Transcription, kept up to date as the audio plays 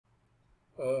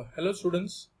Hello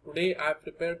students, today I have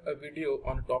prepared a video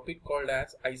on a topic called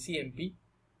as ICMP,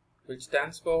 which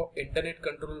stands for Internet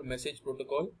Control Message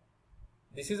Protocol.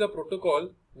 This is a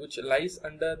protocol which lies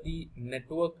under the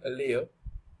network layer.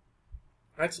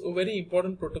 It's a very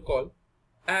important protocol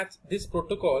as this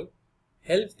protocol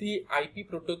helps the IP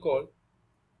protocol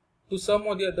to some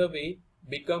or the other way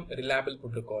become a reliable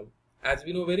protocol. As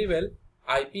we know very well,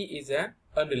 IP is an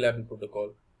unreliable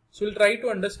protocol. So we'll try to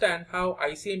understand how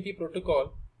ICMP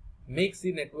protocol makes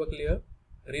the network layer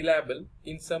reliable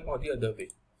in some or the other way.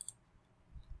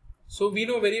 So we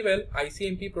know very well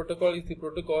ICMP protocol is the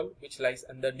protocol which lies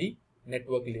under the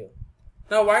network layer.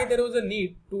 Now why there was a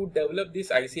need to develop this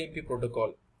ICMP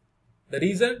protocol? The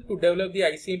reason to develop the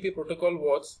ICMP protocol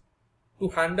was to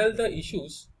handle the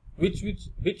issues which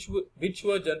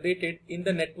were generated in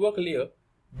the network layer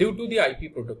due to the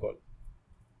IP protocol.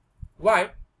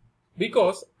 Why?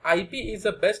 Because IP is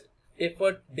a best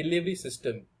effort delivery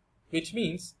system, which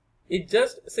means it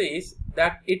just says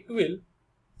that it will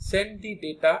send the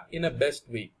data in a best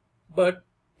way, but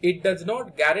it does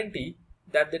not guarantee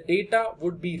that the data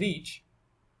would be reached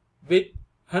with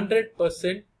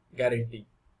 100% guarantee.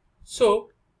 So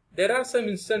there are some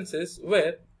instances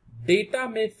where data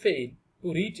may fail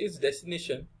to reach its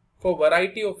destination for a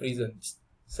variety of reasons,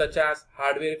 such as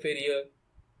hardware failure,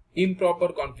 improper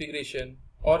configuration,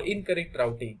 or incorrect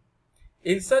routing.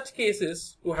 In such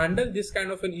cases, to handle this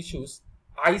kind of an issues,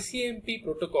 ICMP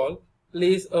protocol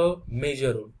plays a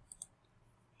major role.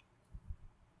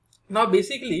 Now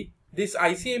basically, this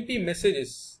ICMP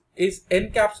messages is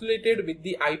encapsulated with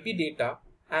the IP data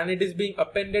and it is being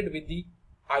appended with the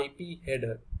IP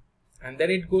header. And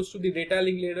then it goes to the data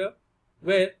link layer,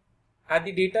 where at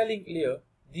the data link layer,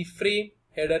 the frame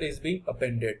header is being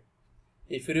appended.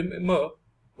 If you remember,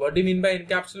 what do you mean by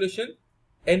encapsulation?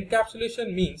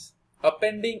 Encapsulation means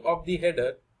appending of the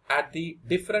header at the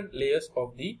different layers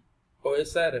of the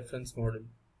OSI reference model.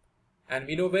 And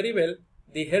we know very well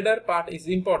the header part is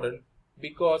important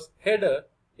because header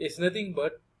is nothing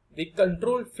but the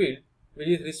control field which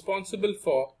is responsible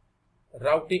for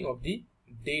routing of the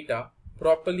data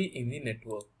properly in the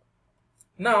network.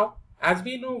 Now, as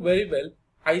we know very well,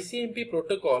 ICMP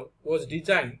protocol was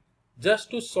designed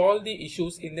just to solve the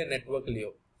issues in the network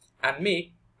layer and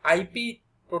make IP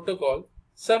protocol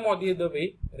some or the other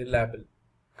way reliable.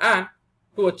 And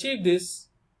to achieve this,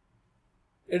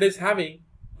 it is having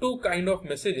two kind of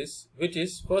messages, which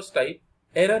is first type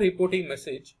error reporting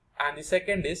message and the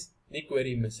second is the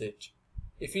query message.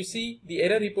 If you see the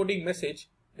error reporting message,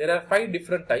 there are 5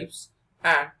 different types,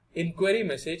 and in query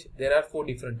message there are 4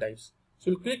 different types.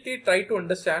 So we'll quickly try to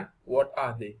understand what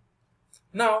are they.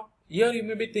 Now here you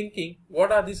may be thinking,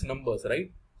 what are these numbers,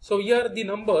 right? So here the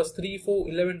numbers 3, 4,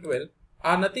 11, 12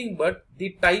 are nothing but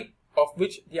the type of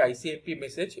which the ICMP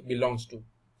message belongs to.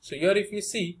 So here if you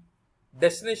see,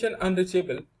 destination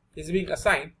unreachable is being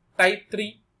assigned type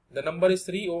 3. The number is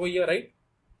 3 over here, right?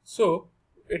 So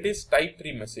it is type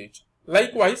 3 message.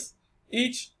 Likewise,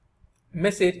 each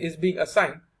message is being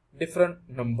assigned different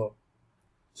number.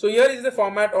 So here is the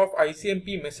format of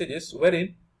ICMP messages,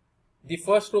 wherein the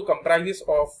first row comprises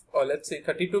of let's say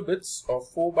 32 bits of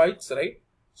 4 bytes, right?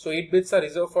 So 8 bits are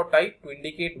reserved for type to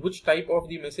indicate which type of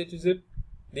the message is it,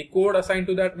 the code assigned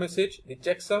to that message, the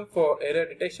checksum for error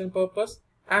detection purpose,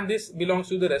 and this belongs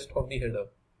to the rest of the header.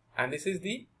 And this is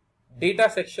the data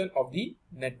section of the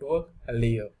network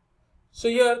layer. So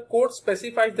here code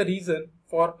specifies the reason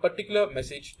for particular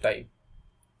message type.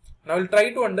 Now we'll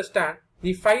try to understand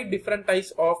the 5 different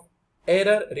types of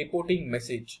error reporting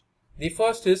message. The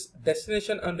first is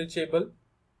destination unreachable,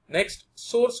 next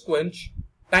source quench,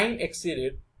 time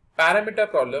exceeded, parameter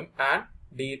problem, and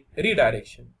the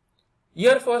redirection.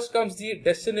 Here first comes the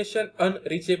destination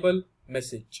unreachable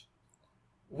message.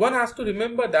 One has to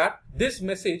remember that this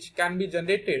message can be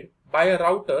generated by a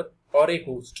router or a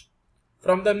host.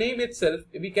 From the name itself,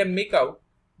 we can make out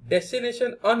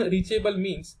destination unreachable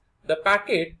means the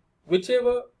packet which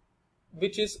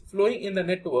is flowing in the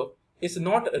network is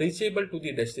not reachable to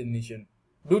the destination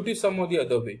due to some or the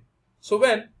other way. So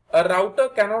when a router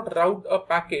cannot route a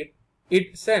packet,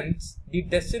 it sends the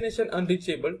destination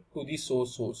unreachable to the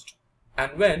source host.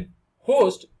 And when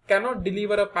host cannot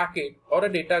deliver a packet or a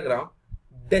datagram,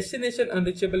 destination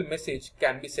unreachable message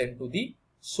can be sent to the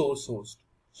source host.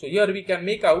 So here we can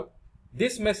make out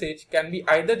this message can be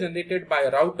either generated by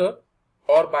a router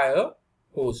or by a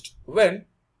host when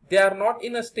they are not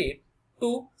in a state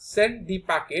to send the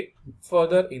packet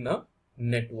further in a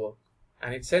network,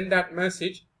 and it sends that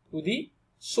message to the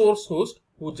source host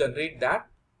who generate that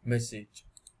message.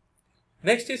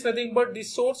 Next is nothing but the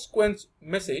source quench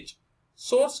message.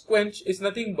 Source quench is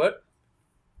nothing but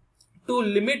to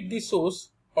limit the source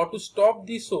or to stop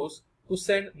the source to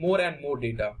send more and more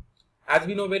data. As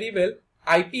we know very well,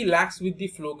 IP lacks with the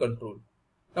flow control.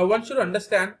 Now one should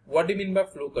understand what do you mean by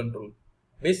flow control.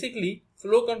 Basically,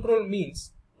 flow control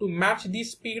means to match the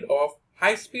speed of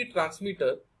high speed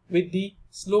transmitter with the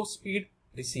slow speed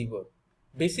receiver.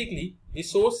 Basically, the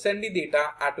source send the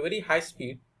data at very high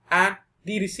speed and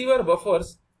the receiver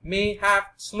buffers may have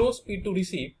slow speed to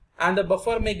receive and the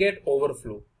buffer may get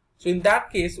overflow. So in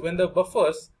that case, when the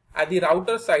buffers at the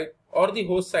router side or the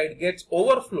host side gets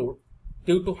overflowed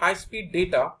due to high speed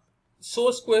data,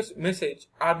 source quest message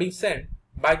are being sent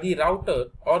by the router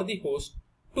or the host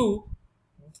to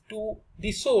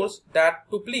the source that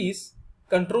to please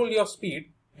control your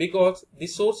speed because the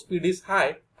source speed is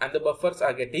high and the buffers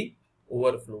are getting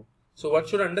overflow. So one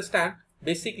should understand,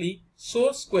 basically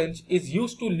source quench is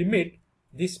used to limit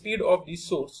the speed of the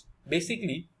source,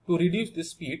 basically to reduce the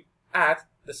speed as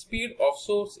the speed of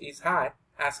source is high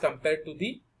as compared to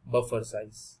the buffer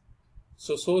size.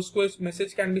 So source quench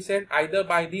message can be sent either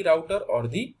by the router or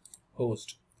the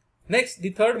host. Next, the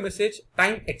third message,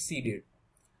 time exceeded.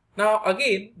 Now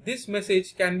again, this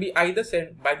message can be either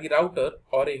sent by the router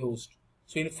or a host.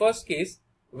 So in first case,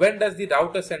 when does the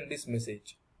router send this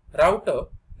message? Router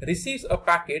receives a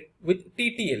packet with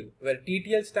TTL, where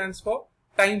TTL stands for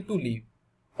time to leave,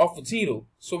 of 0.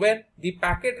 So when the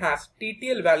packet has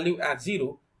TTL value as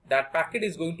 0, that packet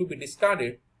is going to be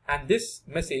discarded and this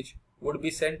message would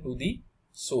be sent to the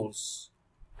source,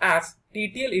 as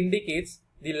TTL indicates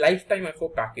the lifetime of a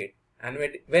packet, and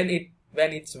when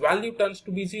its value turns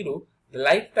to be 0, the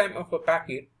lifetime of a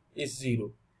packet is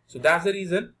 0. So that's the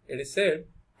reason it is said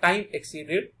time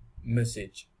exceeded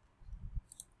message.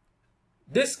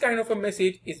 This kind of a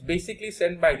message is basically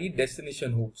sent by the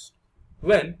destination host.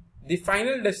 When the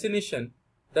final destination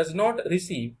does not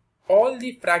receive all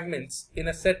the fragments in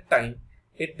a set time,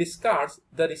 it discards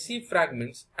the received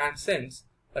fragments and sends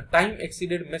a time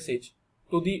exceeded message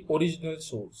to the original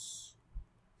source.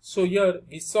 So here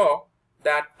we saw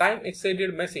that time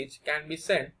exceeded message can be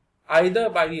sent either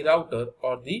by the router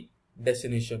or the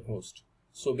destination host.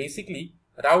 So basically,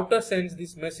 router sends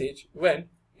this message when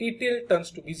TTL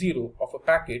turns to be 0 of a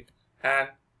packet, and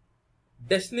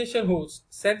destination host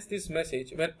sends this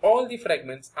message when all the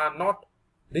fragments are not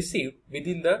received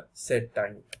within the set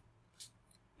time.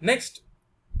 Next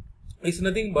is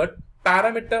nothing but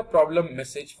parameter problem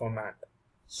message format.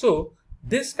 So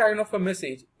this kind of a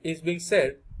message is being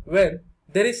sent when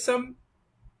there is some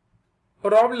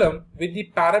problem with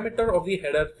the parameter of the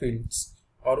header fields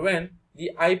or when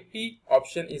the IP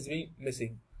option is being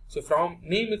missing. So from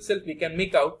name itself we can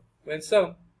make out when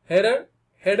some header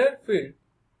field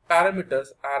parameters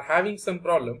are having some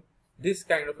problem, this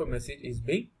kind of a message is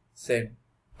being sent.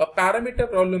 A parameter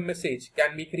problem message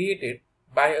can be created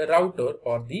by a router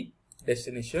or the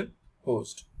destination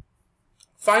host.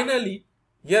 Finally,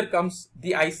 here comes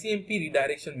the ICMP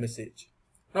redirection message.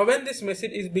 Now when this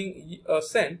message is being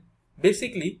sent,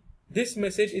 basically this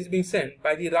message is being sent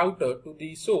by the router to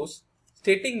the source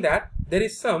stating that there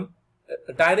is some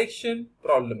direction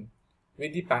problem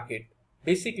with the packet.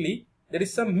 Basically, there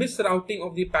is some misrouting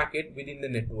of the packet within the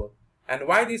network. And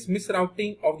why this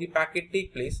misrouting of the packet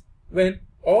take place? When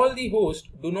all the hosts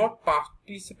do not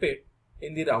participate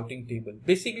in the routing table.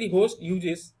 Basically, host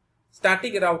uses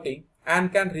static routing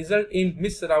and can result in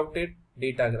misrouted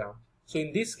datagram. So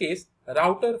in this case,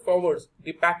 router forwards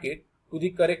the packet to the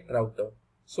correct router.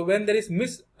 So when there is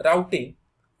misrouting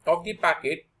of the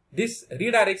packet, this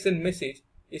redirection message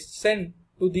is sent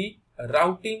to the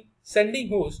sending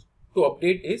host to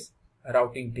update its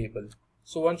routing table.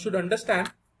 So one should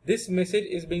understand this message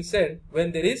is being sent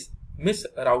when there is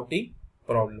misrouting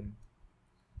problem.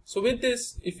 So with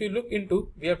this, if you look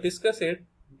into, we have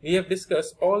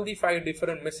discussed all the 5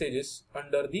 different messages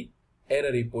under the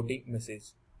error reporting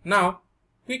message. Now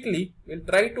quickly we'll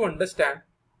try to understand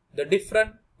the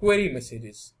different query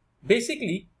messages.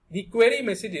 Basically, the query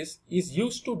messages is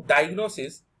used to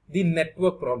diagnose the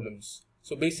network problems.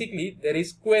 So basically there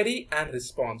is query and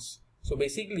response. So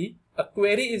basically a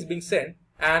query is being sent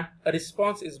and a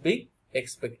response is being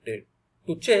expected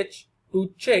to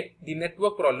check the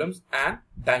network problems and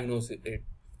diagnose it.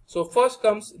 So first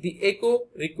comes the echo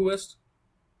request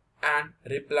and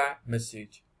reply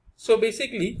message. So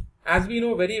basically, as we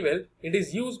know very well, it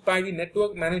is used by the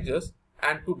network managers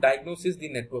and to diagnose the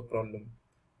network problem.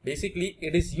 Basically,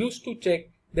 it is used to check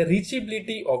the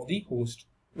reachability of the host,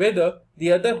 whether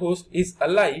the other host is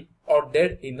alive or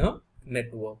dead in a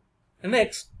network.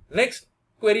 Next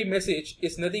query message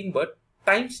is nothing but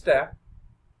timestamp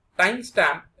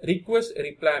request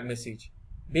reply message.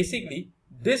 Basically,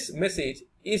 this message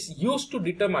is used to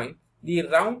determine the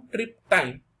round trip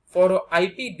time for a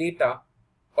IP data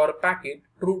or packet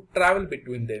to travel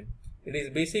between them. It is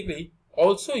basically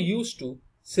also used to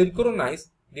synchronize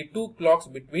the two clocks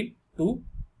between two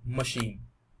machines.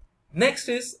 Next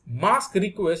is mask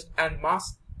request and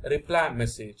mask reply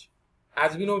message.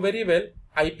 As we know very well,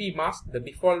 IP mask, the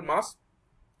default mask,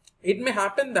 it may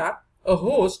happen that a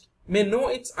host may know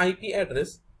its IP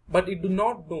address, but it do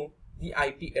not know the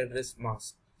IP address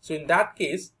mask. So in that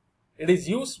case,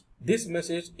 this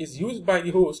message is used by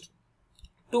the host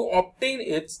to obtain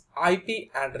its IP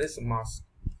address mask.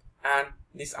 And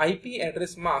this IP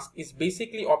address mask is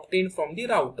basically obtained from the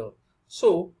router.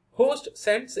 So host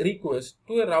sends request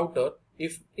to a router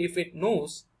if it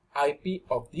knows IP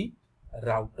of the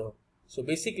router. So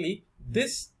basically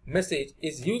this message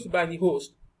is used by the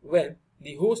host when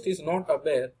the host is not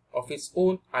aware of its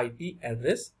own IP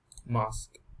address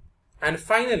mask. And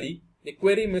finally, the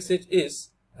query message is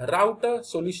router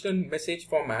solution message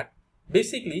format.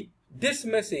 Basically, this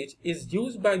message is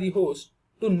used by the host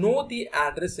to know the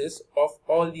addresses of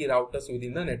all the routers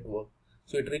within the network.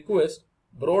 So it requests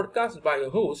broadcast by a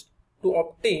host to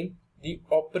obtain the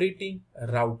operating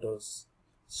routers.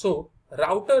 So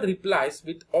router replies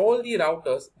with all the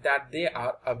routers that they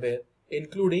are aware,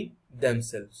 including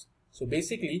themselves. So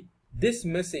basically, this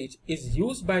message is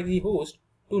used by the host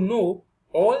to know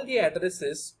all the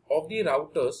addresses of the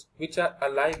routers which are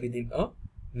alive within a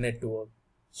network.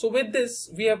 So with this,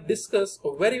 we have discussed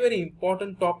a very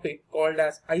important topic called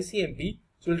as ICMP.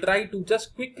 So we'll try to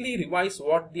just quickly revise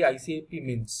what the ICMP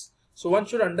means. So one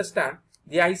should understand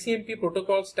the ICMP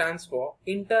protocol stands for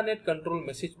Internet Control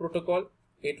Message Protocol.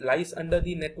 It lies under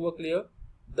the network layer.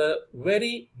 The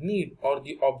very need or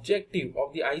the objective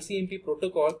of the ICMP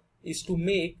protocol is to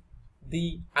make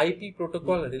the IP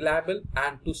protocol reliable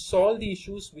and to solve the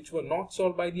issues which were not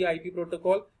solved by the IP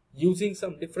protocol using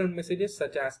some different messages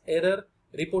such as error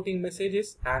reporting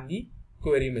messages and the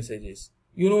query messages.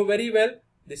 You know very well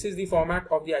this is the format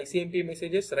of the ICMP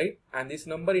messages, right? And this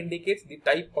number indicates the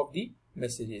type of the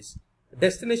messages.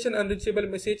 Destination unreachable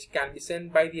message can be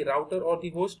sent by the router or the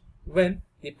host when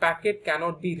the packet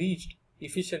cannot be reached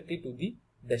efficiently to the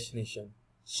destination.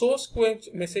 Source quench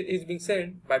message is being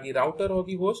sent by the router or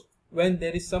the host when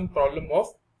there is some problem of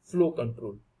flow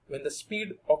control, when the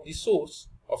speed of the source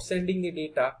of sending the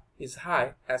data is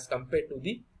high as compared to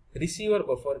the receiver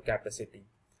buffer capacity.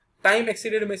 Time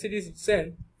exceeded message is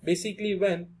sent basically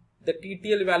when the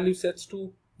TTL value sets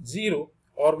to 0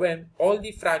 or when all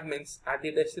the fragments at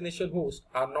the destination host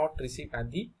are not received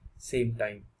at the same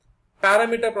time.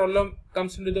 Parameter problem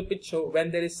comes into the picture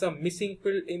when there is some missing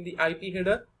field in the IP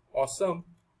header or some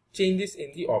changes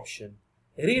in the option.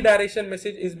 Redirection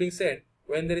message is being sent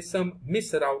when there is some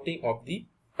misrouting of the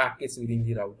packets within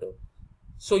the router.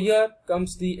 So here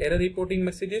comes the error reporting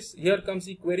messages, here comes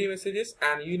the query messages,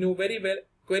 and you know very well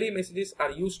query messages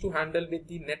are used to handle with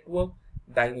the network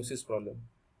diagnosis problem.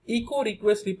 Echo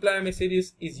request reply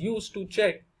messages is used to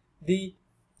check the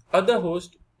other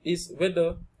host is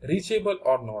whether reachable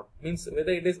or not, means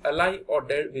whether it is alive or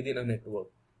dead within a network.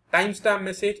 Timestamp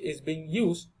message is being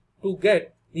used to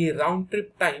get the round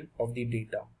trip time of the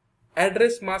data.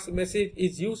 Address mask message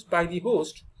is used by the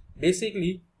host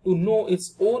basically to know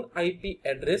its own IP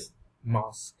address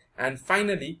mask. And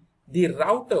finally, the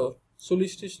router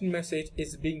solicitation message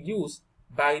is being used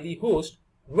by the host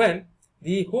when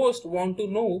the host want to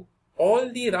know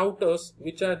all the routers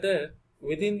which are there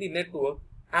within the network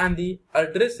and the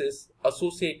addresses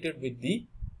associated with the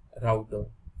router.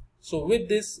 So with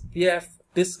this, we have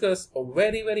discussed a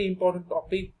very important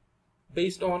topic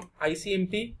based on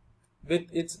ICMP with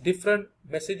its different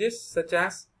messages such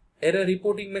as error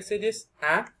reporting messages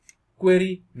and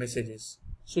query messages.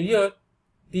 So here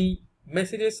the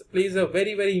messages plays a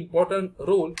very important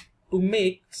role to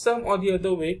make some or the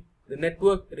other way the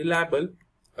network reliable,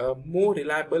 more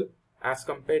reliable as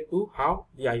compared to how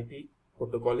the IP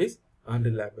protocol is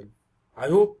unreliable. I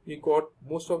hope you got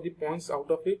most of the points out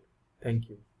of it. Thank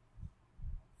you.